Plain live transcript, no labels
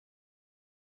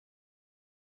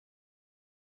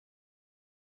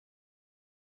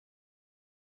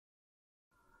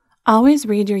Always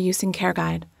read your use and care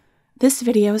guide. This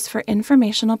video is for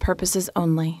informational purposes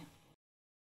only.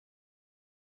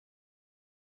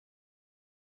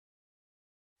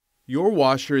 Your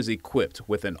washer is equipped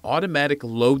with an automatic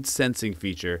load sensing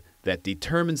feature that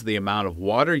determines the amount of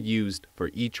water used for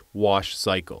each wash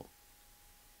cycle.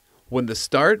 When the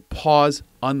Start, Pause,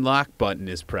 Unlock button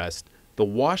is pressed, the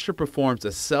washer performs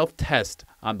a self-test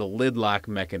on the lid lock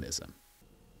mechanism.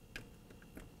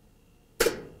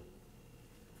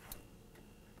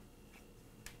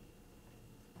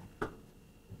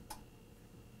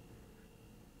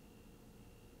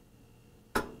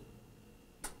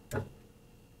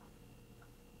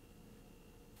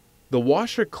 The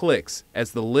washer clicks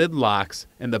as the lid locks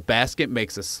and the basket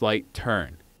makes a slight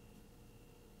turn.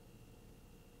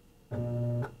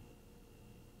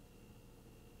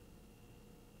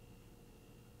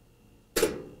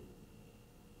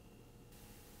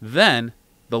 Then,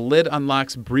 the lid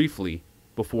unlocks briefly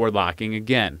before locking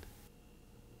again.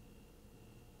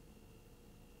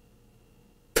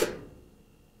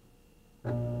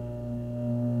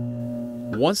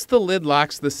 Once the lid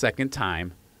locks the second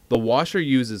time, the washer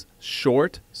uses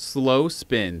short, slow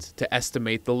spins to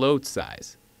estimate the load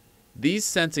size. These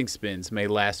sensing spins may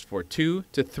last for 2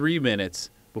 to 3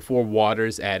 minutes before water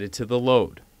is added to the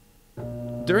load.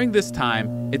 During this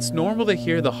time, it's normal to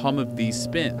hear the hum of these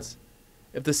spins.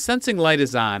 If the sensing light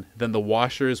is on, then the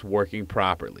washer is working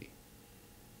properly.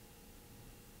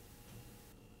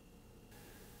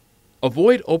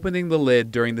 Avoid opening the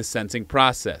lid during the sensing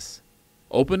process.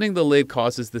 Opening the lid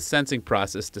causes the sensing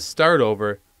process to start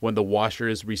over when the washer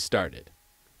is restarted.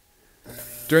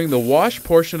 During the wash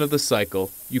portion of the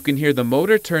cycle, you can hear the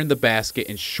motor turn the basket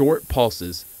in short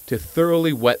pulses to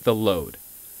thoroughly wet the load.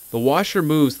 The washer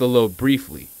moves the load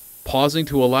briefly, pausing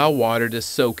to allow water to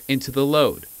soak into the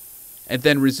load, and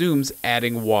then resumes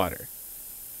adding water.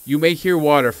 You may hear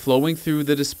water flowing through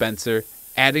the dispenser,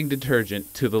 adding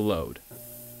detergent to the load.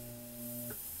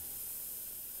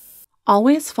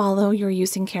 Always follow your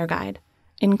use and care guide,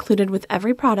 included with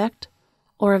every product,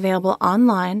 or available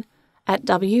online at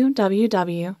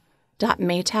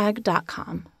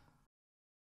www.maytag.com.